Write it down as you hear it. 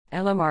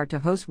LMR to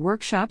host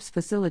workshops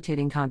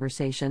facilitating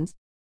conversations.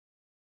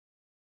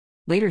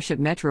 Leadership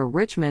Metro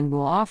Richmond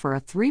will offer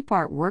a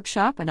 3-part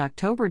workshop in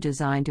October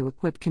designed to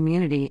equip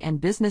community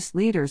and business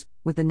leaders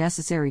with the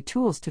necessary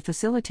tools to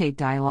facilitate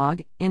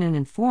dialogue in an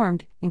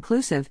informed,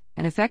 inclusive,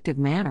 and effective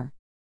manner.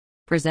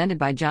 Presented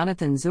by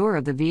Jonathan Zur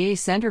of the VA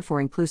Center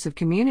for Inclusive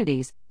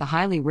Communities, the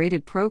highly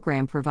rated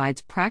program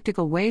provides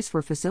practical ways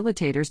for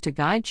facilitators to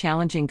guide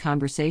challenging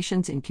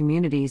conversations in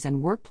communities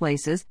and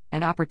workplaces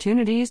and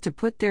opportunities to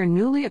put their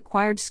newly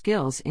acquired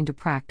skills into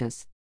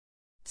practice.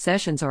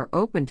 Sessions are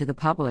open to the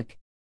public.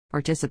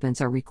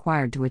 Participants are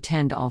required to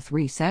attend all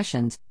 3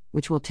 sessions,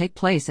 which will take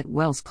place at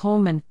Wells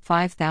Coleman,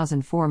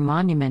 5004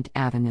 Monument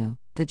Avenue.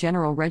 The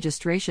general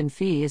registration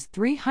fee is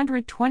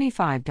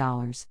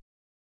 $325.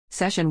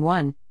 Session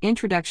 1,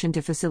 Introduction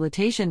to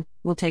Facilitation,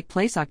 will take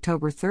place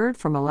October 3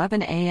 from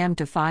 11 a.m.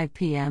 to 5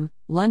 p.m.,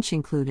 lunch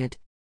included.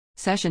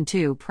 Session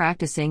 2,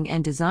 Practicing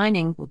and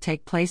Designing, will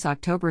take place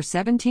October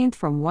 17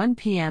 from 1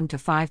 p.m. to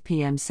 5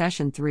 p.m.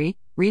 Session 3,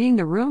 Reading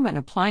the Room and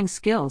Applying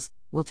Skills,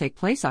 will take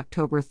place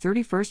October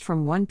 31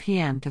 from 1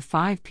 p.m. to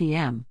 5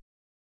 p.m.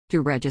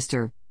 To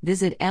register,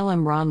 visit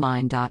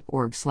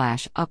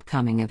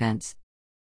lmronline.org/upcoming events.